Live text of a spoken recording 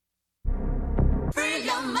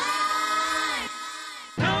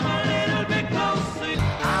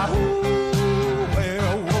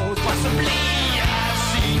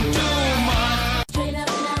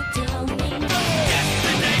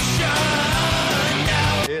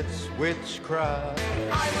witchcraft.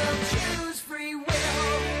 I will choose free will.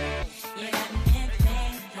 Yeah.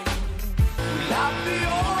 Not the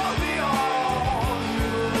only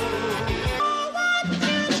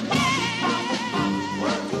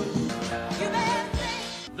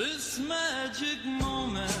This magic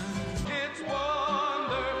moment, it's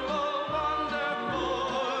wonderful, wonderful.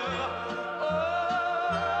 Oh,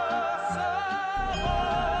 so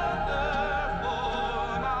wonderful,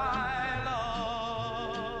 my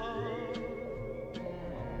love.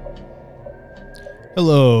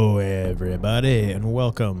 Hello, everybody, and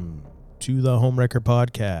welcome to the Homewrecker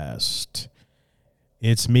Podcast.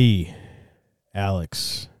 It's me,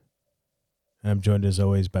 Alex. I'm joined, as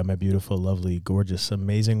always, by my beautiful, lovely, gorgeous,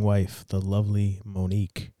 amazing wife, the lovely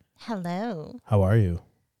Monique. Hello. How are you?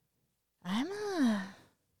 I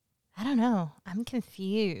don't know. I'm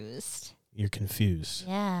confused. You're confused.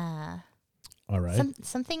 Yeah. All right.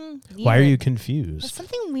 Something weird. Why are you confused?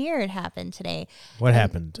 Something weird happened today. What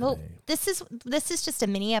happened today? Well, this is just a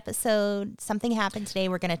mini episode. Something happened today.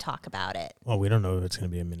 We're going to talk about it. Well, we don't know if it's going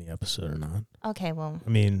to be a mini episode or not. Okay, well. I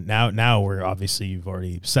mean, now we're obviously, you've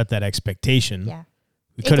already set that expectation. Yeah.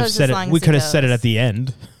 We could have goes said as it. long We as it could have said it goes. at the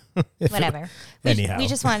end. Whatever. Anyhow. We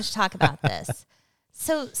just wanted to talk about this.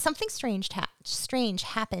 So something strange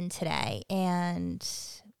happened today, and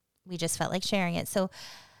we just felt like sharing it. So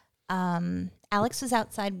Alex was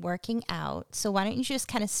outside working out. So why don't you just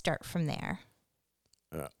kind of start from there?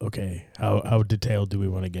 Okay. How detailed do we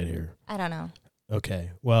want to get here? I don't know.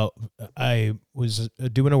 Okay. Well, I was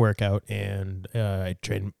doing a workout, and I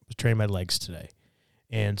trained my legs today.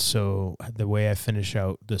 And so the way I finish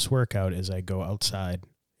out this workout is I go outside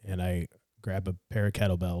and I grab a pair of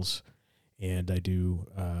kettlebells and I do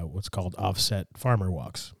what's called offset farmer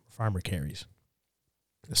walks, farmer carries.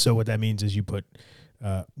 So what that means is you put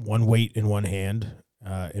one weight in one hand.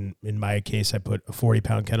 In my case, I put a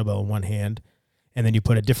 40-pound kettlebell in one hand, and then you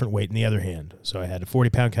put a different weight in the other hand. So I had a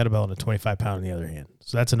 40-pound kettlebell and a 25-pound in the other hand.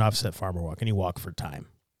 So that's an offset farmer walk, and you walk for time.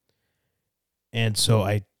 And so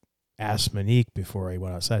I asked Monique before I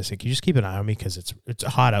went outside, I said, can you just keep an eye on me? Because it's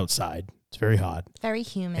hot outside. It's very hot. Very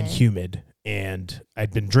humid. And humid. And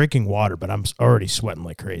I'd been drinking water, but I'm already sweating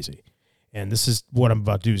like crazy. And this is what I'm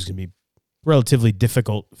about to do is going to be relatively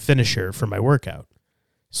difficult finisher for my workout.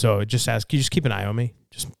 So just ask, can you just keep an eye on me?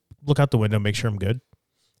 Just look out the window, make sure I'm good.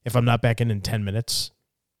 If I'm not back in 10 minutes,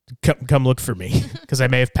 come look for me because I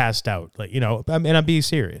may have passed out. I'm being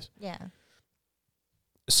serious. Yeah.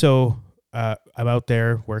 So I'm out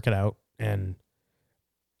there working out, and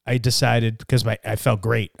I decided, because I felt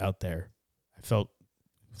great out there. I felt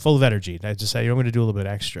full of energy. And I decided I'm going to do a little bit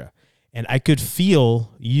extra. And I could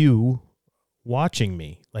feel you watching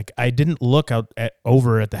me. Like, I didn't look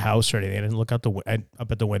over at the house or anything. I didn't look up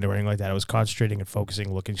at the window or anything like that. I was concentrating and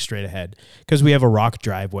focusing, looking straight ahead, because we have a rock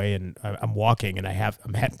driveway, and I'm walking, and I'm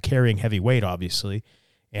carrying heavy weight, obviously,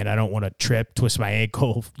 and I don't want to trip, twist my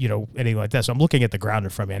ankle, anything like that. So I'm looking at the ground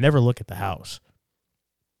in front of me. I never look at the house,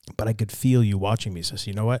 but I could feel you watching me. So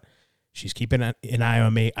you know what? She's keeping an eye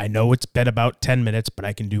on me. I know it's been about 10 minutes, but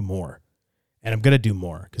I can do more, and I'm going to do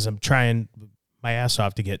more because I'm trying my ass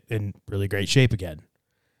off to get in really great shape again.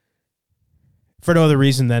 For no other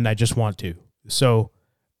reason than I just want to. So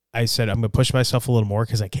I said, I'm going to push myself a little more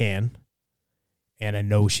because I can. And I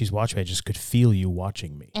know she's watching me. I just could feel you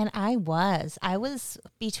watching me. And I was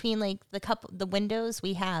between the windows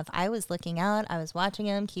we have. I was looking out. I was watching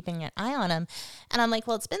him, keeping an eye on him. And I'm like,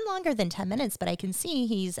 well, it's been longer than 10 minutes, but I can see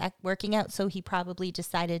he's working out. So he probably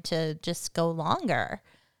decided to just go longer.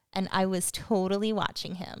 And I was totally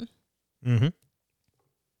watching him. Mm-hmm.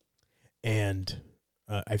 And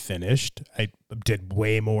I finished. I did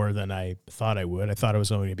way more than I thought I would. I thought it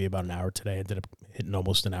was only going to be about an hour today. I ended up hitting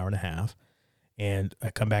almost an hour and a half. And I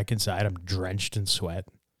come back inside. I'm drenched in sweat.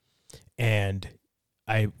 And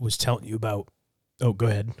I was telling you about... Oh, go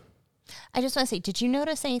ahead. I just want to say, did you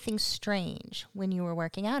notice anything strange when you were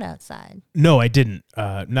working out outside? No, I didn't.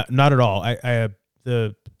 Not at all.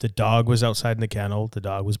 The dog was outside in the kennel. The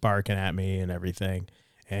dog was barking at me and everything.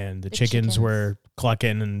 And the chickens were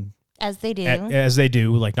clucking and... As they do. As they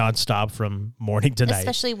do, like nonstop from morning to night.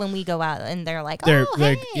 Especially when we go out and they're like, they're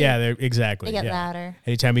exactly. They get louder.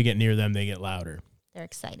 Anytime we get near them, they get louder. They're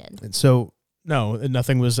excited. And so, no,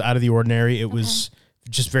 nothing was out of the ordinary. It was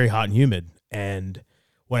just very hot and humid. And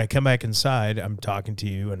when I come back inside, I'm talking to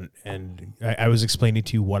you, and I was explaining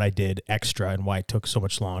to you what I did extra and why it took so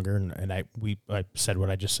much longer. And I said what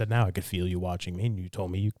I just said now. I could feel you watching me, and you told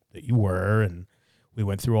me that you were, and we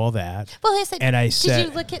went through all that. Well, I said,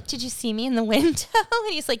 did you see me in the window?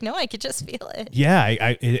 And he's like, no, I could just feel it.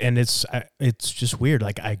 Yeah, it's just weird.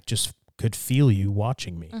 Like, I just could feel you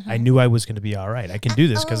watching me. I knew I was going to be all right. I can do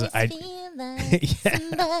this because always feel like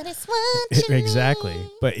somebody's watching exactly. me.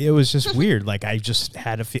 But it was just weird. Like I just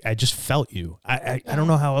had I just felt you. I don't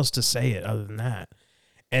know how else to say it other than that.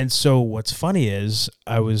 And so what's funny is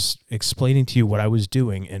I was explaining to you what I was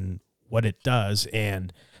doing and what it does,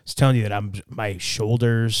 and I was telling you that my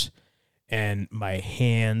shoulders and my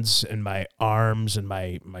hands and my arms and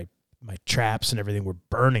my traps and everything were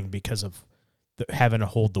burning because of having to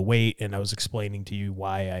hold the weight. And I was explaining to you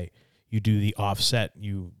why you do the offset.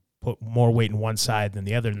 You put more weight in one side than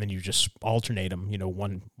the other, and then you just alternate them. You know,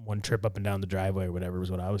 one trip up and down the driveway or whatever was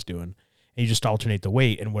what I was doing. And you just alternate the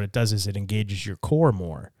weight, and what it does is it engages your core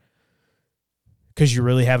more because you're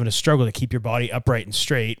really having to struggle to keep your body upright and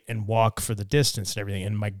straight and walk for the distance and everything.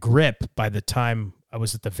 And my grip, by the time I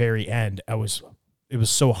was at the very end, it was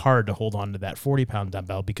so hard to hold on to that 40-pound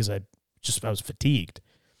dumbbell because I was fatigued.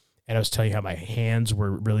 And I was telling you how my hands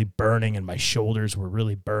were really burning and my shoulders were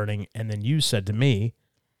really burning. And then you said to me,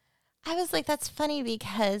 I was like, that's funny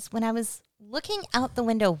because when I was looking out the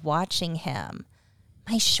window watching him,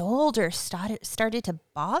 my shoulder started to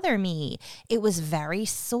bother me. It was very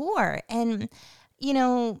sore. And, you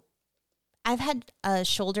know, I've had a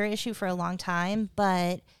shoulder issue for a long time,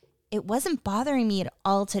 but it wasn't bothering me at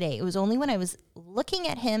all today. It was only when I was looking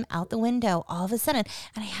at him out the window all of a sudden,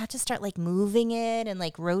 and I had to start like moving it and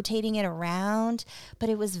like rotating it around, but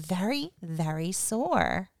it was very, very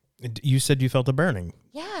sore. you said you felt a burning.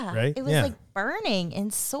 Yeah. Right? It was Yeah. like burning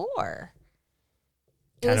and sore.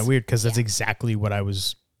 It Kind of was- weird because that's exactly what I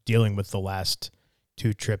was dealing with the last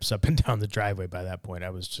 2 trips up and down the driveway. By that point,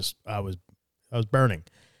 I was burning.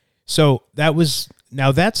 So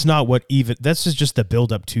that's not what this is just the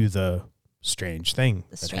build up to the strange thing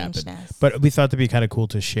The that happened. strangeness. But we thought that'd be kind of cool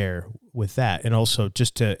to share with that. And also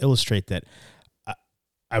just to illustrate that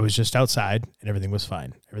I was just outside and everything was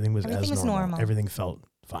fine. Everything was Everything as was normal. normal. Everything felt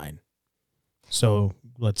fine. So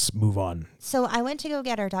let's move on. So I went to go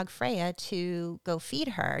get our dog Freya to go feed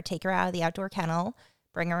her, take her out of the outdoor kennel,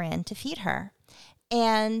 bring her in to feed her.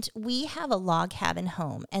 And we have a log cabin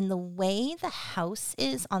home. And the way the house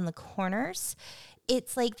is on the corners,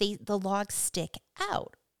 it's like the logs stick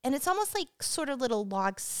out. And it's almost like sort of little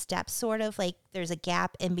log steps, sort of like there's a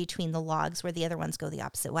gap in between the logs where the other ones go the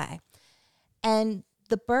opposite way. And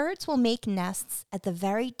the birds will make nests at the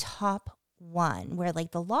very top one where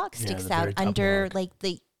like the log Yeah, sticks the out very top under log. like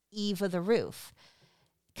the eave of the roof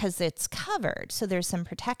because it's covered. So there's some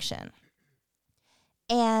protection.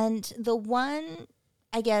 And the one,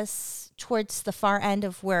 I guess, towards the far end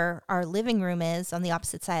of where our living room is on the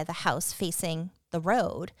opposite side of the house facing the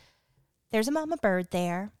road, there's a mama bird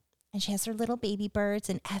there. And she has her little baby birds.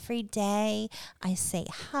 And every day I say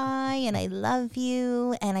hi and I love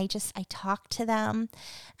you. And I talk to them.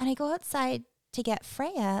 And I go outside to get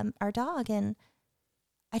Freya, our dog. And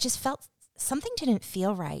I just felt something didn't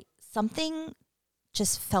feel right. Something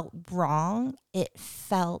just felt wrong. It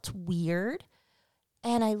felt weird.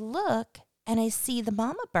 And I look and I see the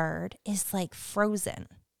mama bird is like frozen.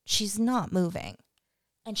 She's not moving.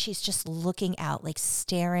 And she's just looking out, like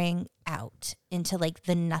staring out into like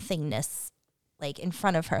the nothingness, like in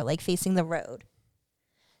front of her, like facing the road.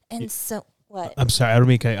 And so what? I'm sorry, I don't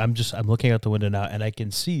mean. I'm looking out the window now, and I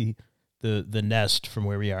can see the nest from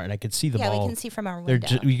where we are, and I can see them all. We can see from our They're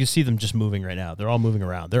window. you can see them just moving right now. They're all moving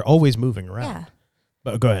around. They're always moving around. Yeah.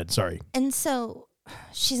 But go ahead. Sorry. And so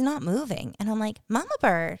she's not moving. And I'm like, Mama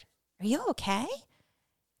bird, are you okay?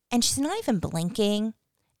 And she's not even blinking.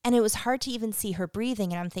 And it was hard to even see her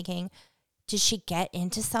breathing. And I'm thinking, did she get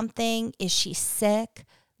into something? Is she sick?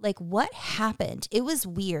 Like, what happened? It was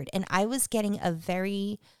weird. And I was getting a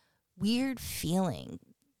very weird feeling.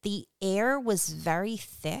 The air was very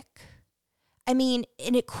thick. I mean,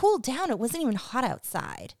 and it cooled down. It wasn't even hot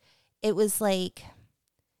outside. It was like,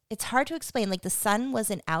 it's hard to explain. Like the sun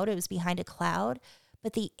wasn't out. It was behind a cloud.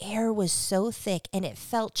 But the air was so thick and it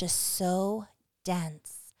felt just so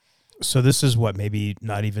dense. So this is what, maybe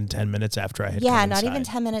not even 10 minutes after I had Yeah, come not even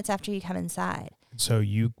inside. 10 minutes after you come inside. So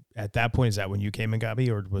you, at that point, is that when you came and got me,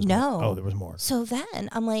 or was No. more? Oh, there was more. So then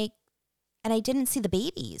I'm like, and I didn't see the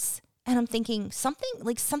babies. And I'm thinking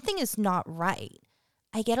something is not right.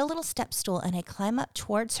 I get a little step stool and I climb up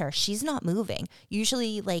towards her. She's not moving.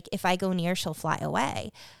 Usually, like if I go near, she'll fly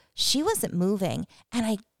away. She wasn't moving. And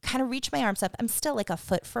I kind of reach my arms up. I'm still like a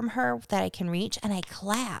foot from her that I can reach. And I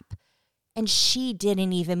clap. And she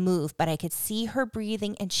didn't even move, but I could see her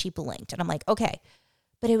breathing and she blinked. And I'm like, okay.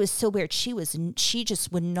 But it was so weird. She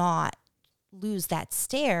just would not lose that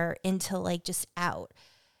stare until like just out.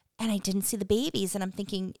 And I didn't see the babies. And I'm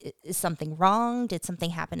thinking, is something wrong? Did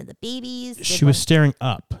something happen to the babies? She was staring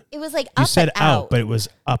up. It was like You up said and out, but it was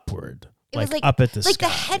upward. It like was like up at the like sky.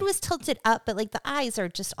 the head was tilted up, but like the eyes are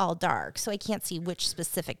just all dark, so I can't see which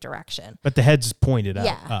specific direction. But the head's pointed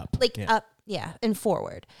Yeah, up. like Yeah. up, yeah, and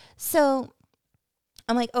forward. So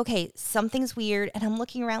I'm like, okay, something's weird, and I'm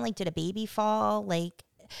looking around like, did a baby fall? Like,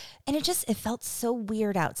 and it felt so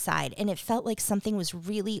weird outside, and it felt like something was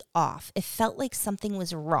really off. It felt like something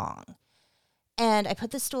was wrong. And I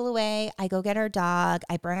put the stool away. I go get our dog.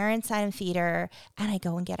 I bring her inside and feed her, and I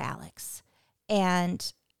go and get Alex.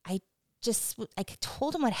 And I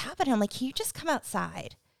told him what happened. I'm like, can you just come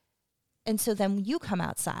outside? And so then you come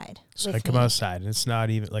outside. So with I come me. outside, and it's not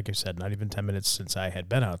even, like I said, not even 10 minutes since I had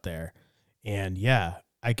been out there. And yeah,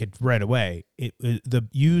 I could right away.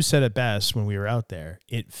 You said it best when we were out there.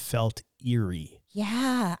 It felt eerie.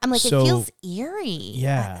 Yeah. I'm like, So- it feels eerie.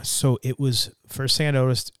 Yeah. So it was, first thing I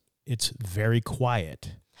noticed, it's very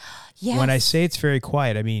quiet. Yes. When I say it's very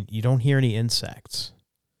quiet, I mean, you don't hear any insects.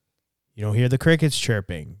 You don't hear the crickets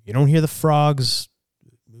chirping. You don't hear the frogs,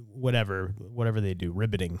 whatever they do,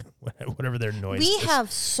 ribbiting, whatever their noise we is.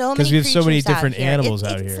 have so many 'Cause we have so many creatures out different here. animals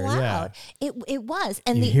It's out here, loud. It was.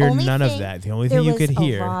 And You the hear only none of thing, that. The only there thing you was could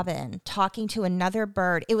hear. a robin talking to another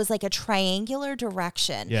bird. It was like a triangular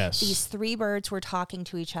direction. Yes. These three birds were talking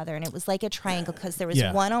to each other, and it was like a triangle because there was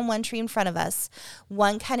Yeah. one on one tree in front of us,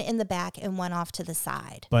 one kind of in the back, and one off to the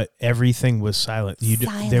side. But everything was silent.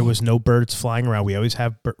 There was no birds flying around. We always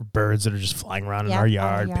have birds that are just flying around in Yep, our on the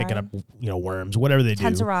yard, picking up worms, whatever they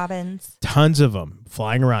Tons do. of robins. Tons of them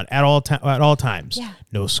flying around at all times. Yeah.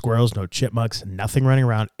 No squirrels, no chipmunks, nothing running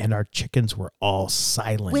around, and our chickens were all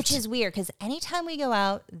silent. Which is weird because anytime we go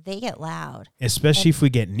out, they get loud. Especially if we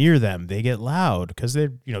get near them, they get loud because they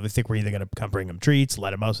think we're either gonna come bring them treats,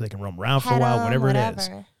 let them out so they can roam around for a Pet while, 'em, whatever it is.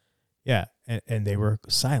 whatever. Yeah, and they were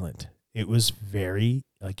silent. It was very,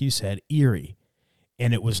 like you said, eerie,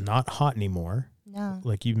 and it was not hot anymore, No.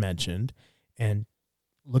 like you mentioned. And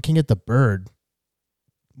looking at the bird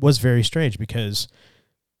was very strange because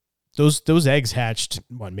those eggs hatched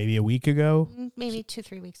maybe a week ago, Maybe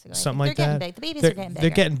 2-3 weeks ago. I something think. like they're that. Getting big. The babies They're, are getting bigger. they're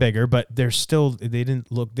getting bigger, but they're still they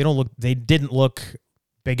didn't look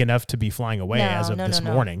big enough to be flying away as of this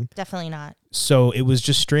morning. Definitely not. So it was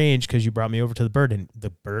just strange because you brought me over to the bird, and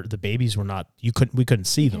the babies were not. We couldn't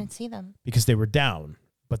see them Couldn't see them. because they were down.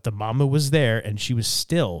 But the mama was there, and she was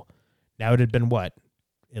still. Now it had been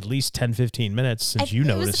at least 10, 15 minutes since you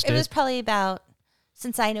noticed it. It was probably about,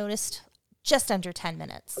 since I noticed, just under 10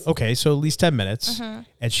 minutes. Okay, so at least 10 minutes, Mhm.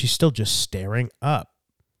 and she's still just staring up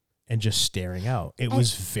and just staring out. It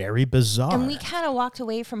was very bizarre. And we kind of walked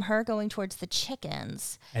away from her going towards the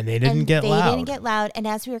chickens. And they didn't And get they loud. didn't get loud. And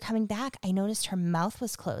as we were coming back, I noticed her mouth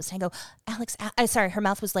was closed. And I go, Alex, sorry, her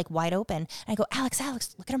mouth was like wide open. And I go, Alex,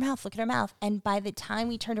 look at her mouth. And by the time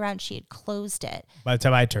we turned around, she had closed it. By the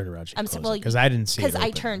time I turned around, she I'm closed so- it well, because I didn't see it. Because I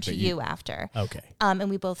open, turned to but you after. Okay. And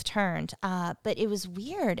we both turned. But it was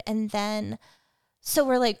weird. And then, so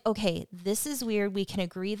we're like, okay, this is weird. We can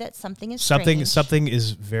agree that something is strange. Something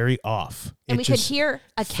is very off. And It we could just hear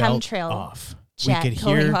a felt chemtrail off. jet we could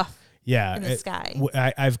going hear, off yeah, in the sky.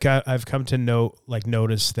 I've come to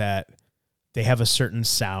notice that they have a certain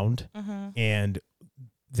sound, Mm-hmm. and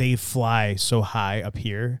they fly so high up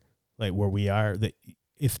here, like where we are, that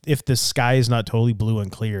if the sky is not totally blue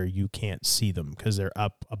and clear, you can't see them because they're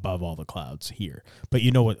up above all the clouds here. But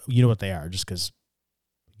you know what they are, just because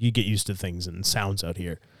you get used to things and sounds out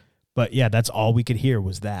here. But yeah, that's all we could hear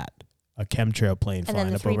was that a chemtrail plane And flying then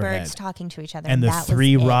the up three overhead. birds talking to each other. And the that was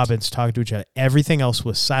three it. robins talking to each other. Everything else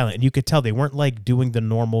was silent. And you could tell they weren't like doing the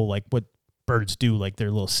normal, like what birds do, like their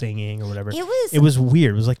little singing or whatever. It was It was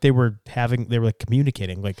weird. It was like they were like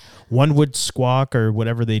communicating. Like one would squawk or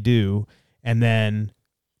whatever they do, and then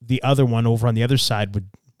the other one over on the other side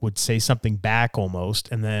would say something back almost,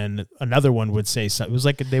 and then another one would say something. It was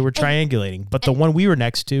like they were triangulating. But the one we were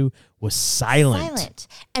next to was silent.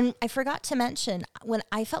 And I forgot to mention, when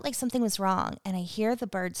I felt like something was wrong and I hear the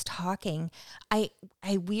birds talking, I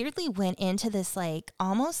weirdly went into this like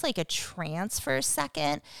almost like a trance for a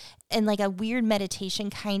second and like a weird meditation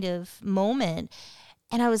kind of moment.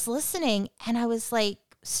 And I was listening and I was like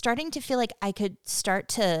starting to feel like I could start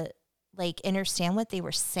to like understand what they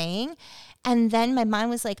were saying. And then my mind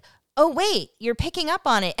was like, oh wait, you're picking up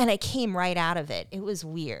on it. And I came right out of it. It was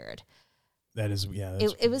weird. That is, yeah.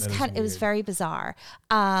 It was it was very bizarre.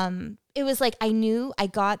 It was like I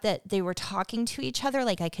got that they were talking to each other,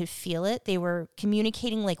 like I could feel it. They were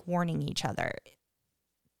communicating, like warning each other.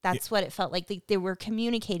 That's what it felt like. They were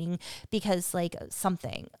communicating because like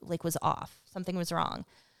something like was off, something was wrong.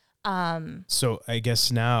 So I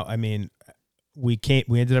guess now, I mean, we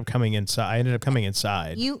ended up coming inside. I ended up coming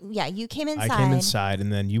inside. You came inside. I came inside,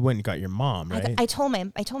 and then you went and got your mom, right? I told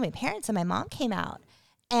my parents, and my mom came out.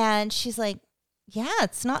 And she's like, yeah,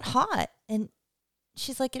 it's not hot. And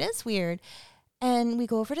she's like, it is weird. And we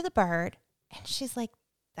go over to the bird, and she's like,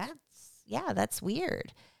 that's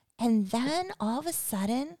weird. And then all of a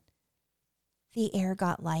sudden, the air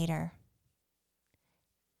got lighter.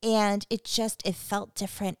 And it felt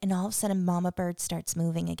different. And all of a sudden, Mama Bird starts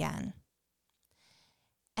moving again.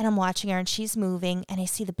 And I'm watching her, and she's moving, and I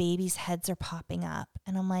see the babies' heads are popping up.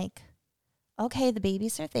 And I'm like, okay, the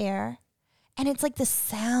babies are there. And it's like the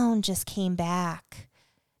sound just came back.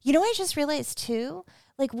 You know, I just realized too,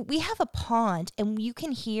 like we have a pond, and you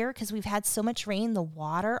can hear, because we've had so much rain, the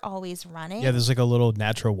water always running. Yeah, there's like a little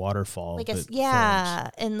natural waterfall. like that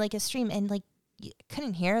forms. and like a stream, and like you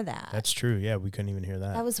couldn't hear that. That's true. Yeah, we couldn't even hear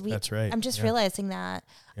that. That was weird. That's right. I'm just Yeah. realizing that.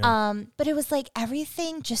 Yeah. But it was like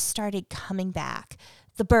everything just started coming back.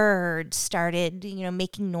 The bird started,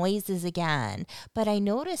 making noises again. But I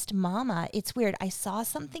noticed Mama, it's weird. I saw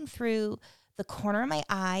something through the corner of my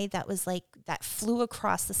eye that was like, that flew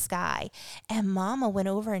across the sky. And Mama went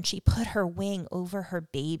over and she put her wing over her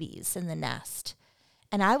babies in the nest.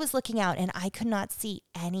 And I was looking out and I could not see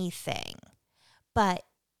anything. But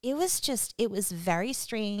it was very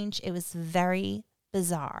strange. It was very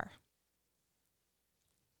bizarre.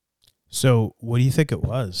 So, what do you think it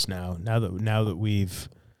was now that we've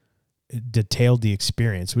detailed the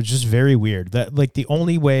experience, which is very weird. That like the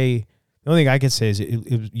only thing I could say is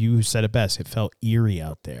you said it best. It felt eerie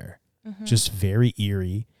out there, just very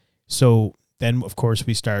eerie. So then, of course,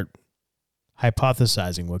 we start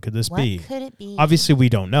hypothesizing. What could this be? What could it be? Obviously, we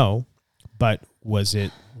don't know, but was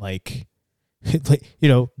it like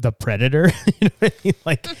the Predator, what I mean?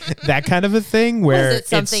 Like that kind of a thing where it it's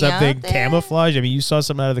something out something there? camouflage. I mean, you saw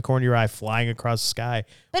something out of the corner of your eye flying across the sky.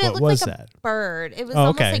 But what it looked was like that? a bird. It was Oh,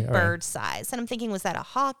 almost okay, like all right. bird size. And I'm thinking, was that a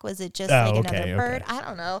hawk? Was it just Oh, like okay, another bird? okay. I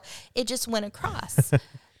don't know. It just went across.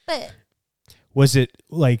 But Was it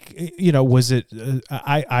like, was it,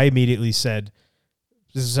 I immediately said,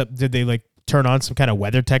 did they like turn on some kind of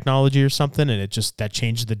weather technology or something? And that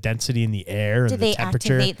changed the density in the air and did the they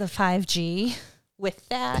temperature. activate the 5G with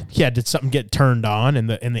that? Yeah. Did something get turned on and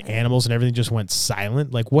the animals and everything just went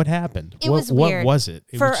silent? Like what happened? It what, was weird. What was it?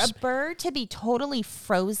 It For was just- a bird to be totally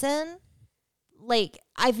frozen, like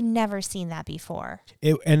I've never seen that before.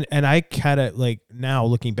 and I kind of like now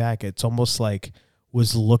looking back, it's almost like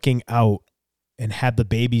was looking out and had the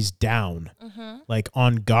babies down, like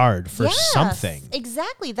on guard for Yes, something.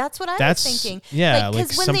 Exactly. That's what I That's was thinking. yeah, like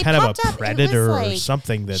 'cause when some they kind of a popped up, it was predator or like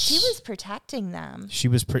something. That's she was protecting them. she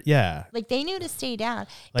was yeah. Like they knew to stay down.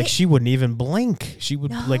 Like It- she wouldn't even blink. She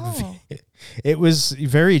would like. No. It was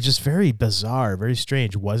very bizarre, very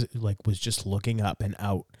strange. Was just looking up and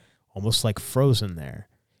out, almost like frozen there.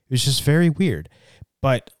 It was just very weird.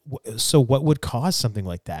 But so what would cause something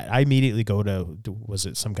like that? I immediately go to, was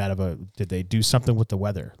it some kind of did they do something with the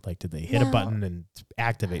weather? Like, did they hit a No. button and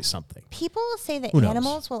activate something? People will say that Who knows?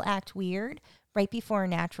 animals will act weird right before a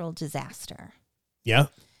natural disaster. Yeah.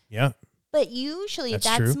 Yeah. But usually That's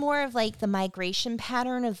that's true. more of like the migration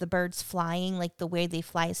pattern of the birds flying, like the way they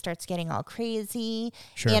fly starts getting all crazy.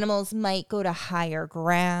 Sure. Animals might go to higher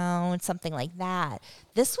ground, something like that.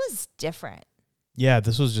 This was different. Yeah.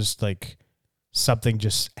 This was just like something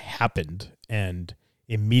just happened and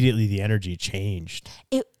immediately the energy changed.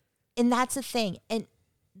 And that's the thing. And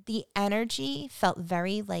the energy felt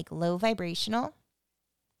very like low vibrational.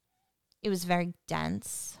 It was very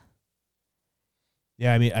dense.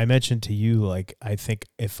 Yeah, I mean, I mentioned to you, like, I think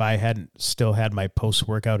if I hadn't still had my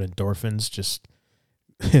post-workout endorphins just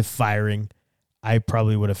firing, I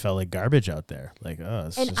probably would have felt like garbage out there. Like, oh,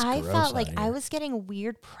 it's And just I gross felt like out I here. was getting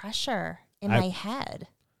weird pressure in I- my head.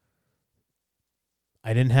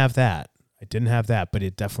 I didn't have that. But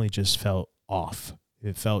it definitely just felt off.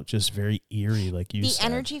 It felt just very eerie, like you The said.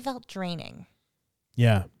 energy felt draining.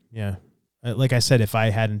 Yeah, yeah. Like I said, if I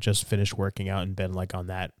hadn't just finished working out and been like on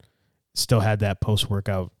that, still had that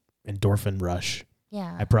post-workout endorphin rush,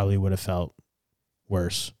 Yeah. I probably would have felt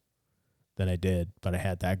worse than I did. But I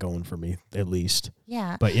had that going for me, at least.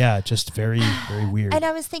 Yeah. But yeah, just very, very weird. And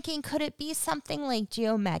I was thinking, could it be something like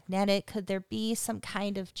geomagnetic? Could there be some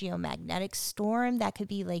kind of geomagnetic storm that could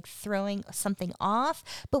be like throwing something off?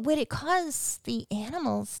 But would it cause the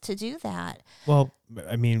animals to do that? Well,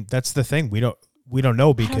 I mean, that's the thing. We don't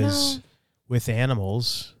know because know. with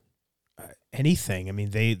animals, anything. I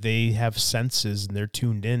mean, they have senses and they're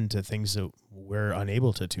tuned in to things that we're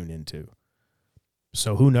unable to tune into.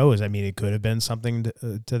 So who knows? I mean, it could have been something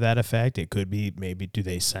to that effect. It could be maybe do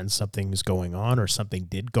they sense something's going on or something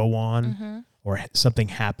did go on or something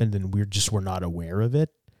happened and we're not aware of it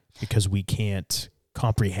because we can't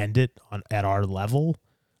comprehend it at our level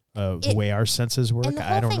the way our senses work. And the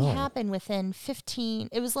I whole don't thing know. happened within 15,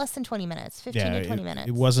 it was less than 20 minutes, 15 to 20 minutes.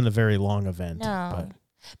 It wasn't a very long event. No.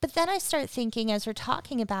 But then I start thinking, as we're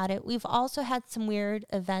talking about it, we've also had some weird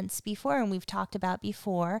events before, and we've talked about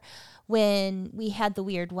before when we had the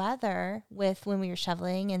weird weather with when we were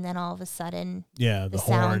shoveling, and then all of a sudden Yeah, the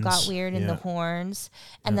sound horns. got weird in the Yeah. horns.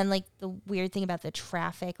 And then like the weird thing about the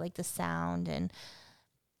traffic, like the sound. And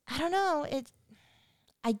I don't know.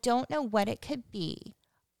 I don't know what it could be.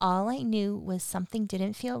 All I knew was something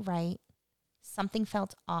didn't feel right. Something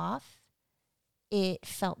felt off. It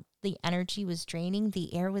felt the energy was draining.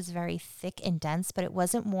 The air was very thick and dense, but it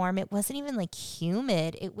wasn't warm. It wasn't even like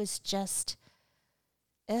humid. It was just,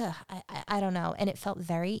 I don't know. And it felt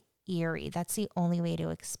very eerie. That's the only way to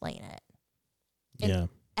explain it. Yeah.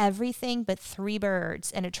 Everything but three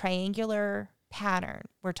birds in a triangular pattern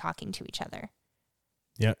were talking to each other.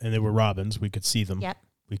 Yeah, and they were robins. We could see them. Yep.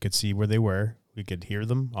 We could see where they were. We could hear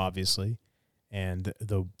them, obviously. And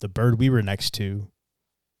the bird we were next to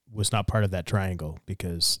was not part of that triangle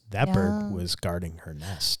because that bird No. was guarding her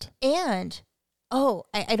nest. And,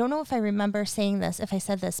 I don't know if I remember saying this, if I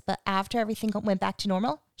said this, but after everything went back to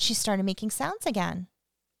normal, she started making sounds again.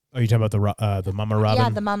 Oh, you talking about the mama robin? Yeah,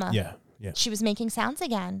 the mama. Yeah, yeah. She was making sounds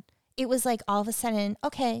again. It was like all of a sudden,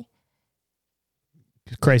 okay,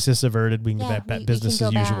 Crisis averted. We can yeah, get back we business can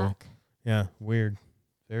as go usual. back. Yeah, weird.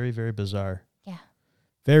 Very, very bizarre. Yeah.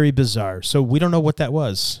 Very bizarre. So we don't know what that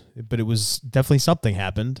was, but it was definitely something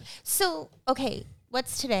happened. So, okay,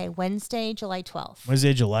 what's today? Wednesday, July 12th.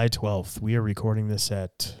 Wednesday, July 12th. We are recording this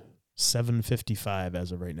at 7:55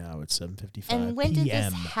 as of right now. It's 7:55 And when did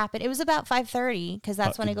p.m. this happen? It was about 5:30 because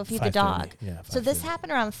that's when I go feed the 5:30. dog. Yeah, So this 5:30.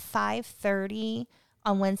 happened around 5:30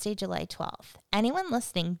 on Wednesday, July 12th. Anyone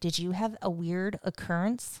listening, did you have a weird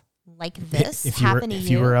occurrence like this if you were, happen to if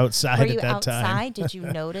you? you were outside Were at you that outside? time. Did you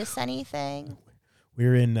notice anything? We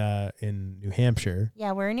were in New Hampshire,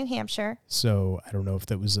 Yeah, we're in New Hampshire. so I don't know if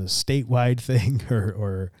that was a statewide thing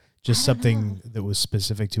or just I don't something that was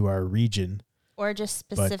specific to our region. Or just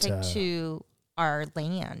specific uh, to our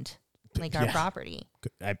land, like our yeah. property.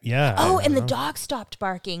 Yeah. Oh, I and the don't know. dog stopped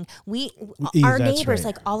barking. Yeah, Our that's neighbors,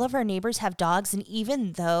 right. like all of our neighbors have dogs, and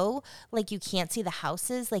even though like you can't see the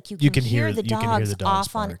houses, like you You can, can hear hear- the you can hear dogs the dogs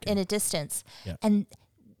off on barking. in a distance. Yeah. And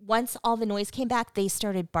once all the noise came back, they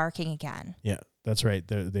started barking again. Yeah, that's right.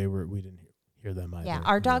 They were. We didn't hear them either. Yeah,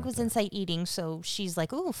 our when we dog went was there. inside eating, so she's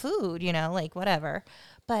like, "Ooh, food," like whatever.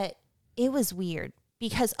 But it was weird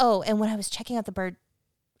because and when I was checking out the bird,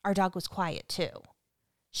 our dog was quiet too.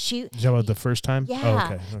 You talking about the first time? Yeah,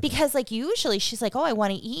 Oh, okay. because like usually she's like, "Oh, I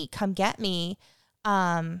want to eat. Come get me,"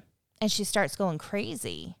 and she starts going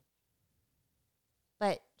crazy.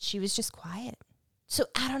 But she was just quiet. So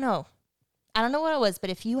I don't know. I don't know what it was, but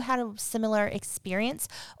if you had a similar experience,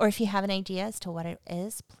 or if you have an idea as to what it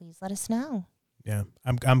is, please let us know. Yeah,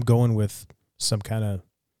 I'm going with some kind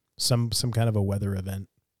of a weather event,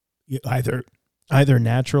 either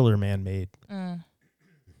natural or man-made.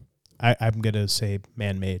 I'm gonna say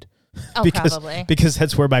man-made. Oh, because, probably. because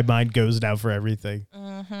that's where my mind goes now for everything.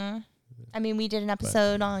 Mm-hmm. I mean, we did an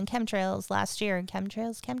episode on chemtrails last year, and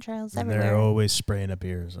chemtrails And everywhere. they're always spraying up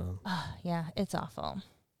here. So Yeah, it's awful.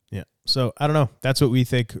 yeah. So I don't know. That's what we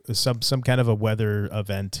think. Some kind of a weather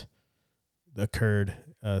event occurred.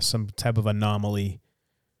 Some type of anomaly.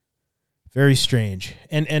 Very strange.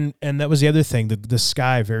 And that was the other thing. The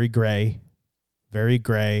sky very gray,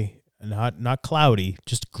 not cloudy,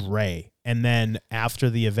 just gray. And then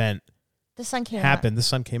after the event The sun came out. happened, the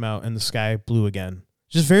sun came out and the sky blue again.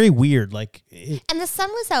 Just very weird. Like And the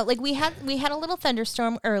sun was out. Like we had a little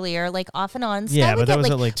thunderstorm earlier, like off and on. Sky Yeah, would but that get,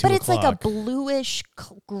 was at, like, 2 But it's like a o'clock. bluish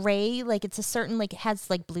gray. Like it's a certain it has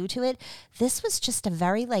like blue to it. This was just a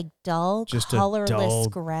very like dull, Just a colorless dull-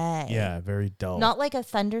 gray. yeah, very dull. Not like a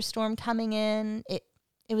thunderstorm coming in.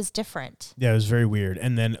 It was different. Yeah, it was very weird.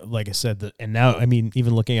 And then, like I said, and now, I mean,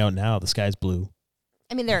 even looking out now, the sky's blue.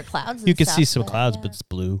 I mean, there are clouds. You and can stuff, see some but, clouds, yeah. but it's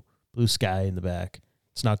blue sky in the back.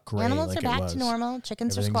 It's not gray Animals like are back it was. to normal.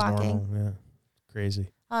 Chickens are Everything's squawking. normal. Yeah, crazy.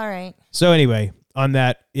 All right. So anyway, on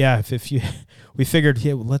that, yeah, if you, we figured,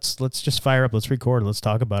 yeah, let's just fire up, let's record, let's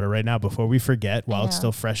talk about it right now before we forget. While it's know.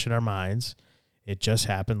 still fresh in our minds, it just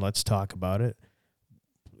happened. Let's talk about it.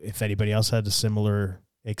 If anybody else had a similar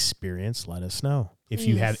experience, let us know. If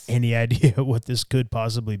you have Please. any idea what this could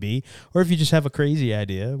possibly be, or if you just have a crazy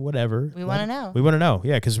idea, whatever. We want to know. We want to know.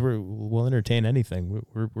 Yeah, because we'll entertain anything.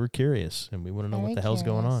 We're curious, and we want to know what Very the hell's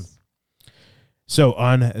going on. curious. So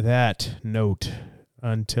on that note,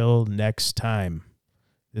 until next time,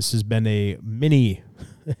 this has been a mini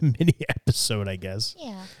episode, I guess,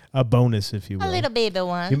 Yeah. a bonus, if you will. A little baby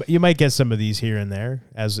one. You might get some of these here and there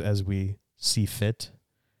as we see fit.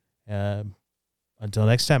 Until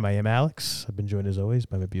next time, I am Alex. I've been joined as always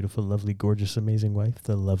by my beautiful, lovely, gorgeous, amazing wife,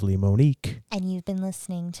 the lovely Monique. And you've been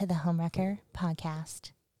listening to the Homewrecker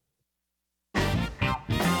Podcast.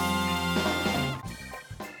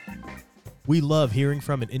 We love hearing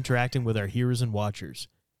from and interacting with our hearers and watchers.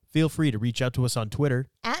 Feel free to reach out to us on Twitter.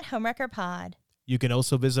 At Homewrecker Pod. You can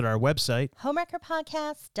also visit our website,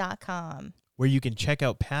 homewreckerpodcast.com. where you can check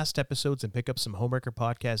out past episodes and pick up some Homewrecker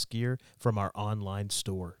Podcast gear from our online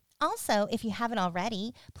store. Also, if you haven't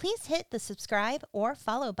already, please hit the subscribe or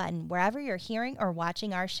follow button wherever you're hearing or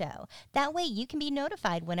watching our show. That way you can be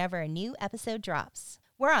notified whenever a new episode drops.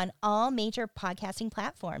 We're on all major podcasting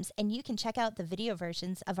platforms, and you can check out the video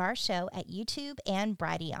versions of our show at YouTube and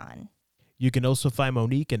Brighteon. You can also find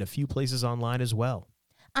Monique in a few places online as well.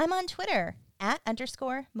 I'm on Twitter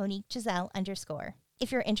 @_MoniqueGiselle_.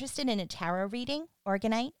 If you're interested in a tarot reading,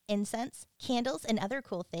 organite, incense, candles, and other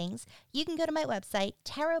cool things, you can go to my website,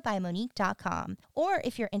 tarotbymonique.com. Or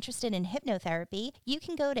if you're interested in hypnotherapy, you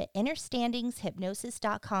can go to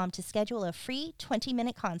innerstandingshypnosis.com to schedule a free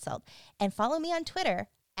 20-minute consult. And follow me on Twitter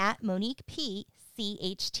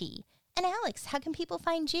 @MoniquePCHT. And Alex, how can people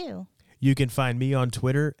find you? You can find me on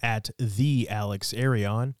Twitter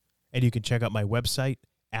 @TheAlexArion, and you can check out my website,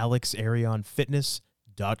 AlexArionFitness.com.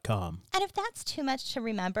 And if that's too much to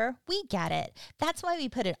remember, we get it. That's why we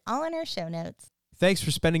put it all in our show notes. Thanks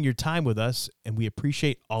for spending your time with us, and we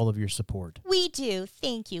appreciate all of your support. We do.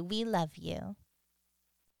 Thank you. We love you.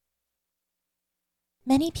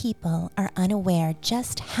 Many people are unaware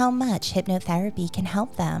just how much hypnotherapy can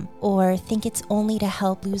help them, or think it's only to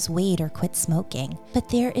help lose weight or quit smoking. But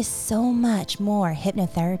there is so much more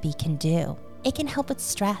hypnotherapy can do. It can help with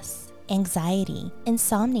stress, anxiety,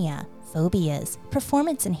 insomnia, phobias,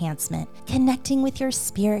 performance enhancement, connecting with your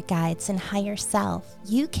spirit guides and higher self.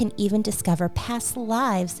 You can even discover past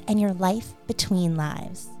lives and your life between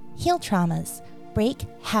lives. Heal traumas, break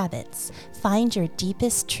habits, find your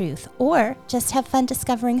deepest truth, or just have fun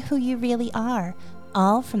discovering who you really are,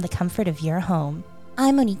 all from the comfort of your home.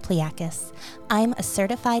 I'm Monique Pliakis. I'm a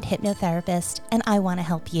certified hypnotherapist, and I want to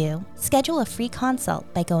help you. Schedule a free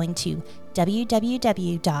consult by going to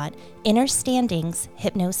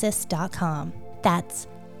www.innerstandingshypnosis.com. That's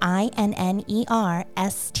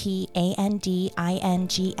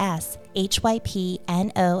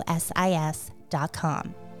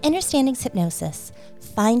INNERSTANDINGSHYPNOSIS.com. Inner Standings Hypnosis.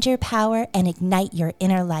 Find your power and ignite your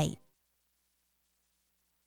inner light.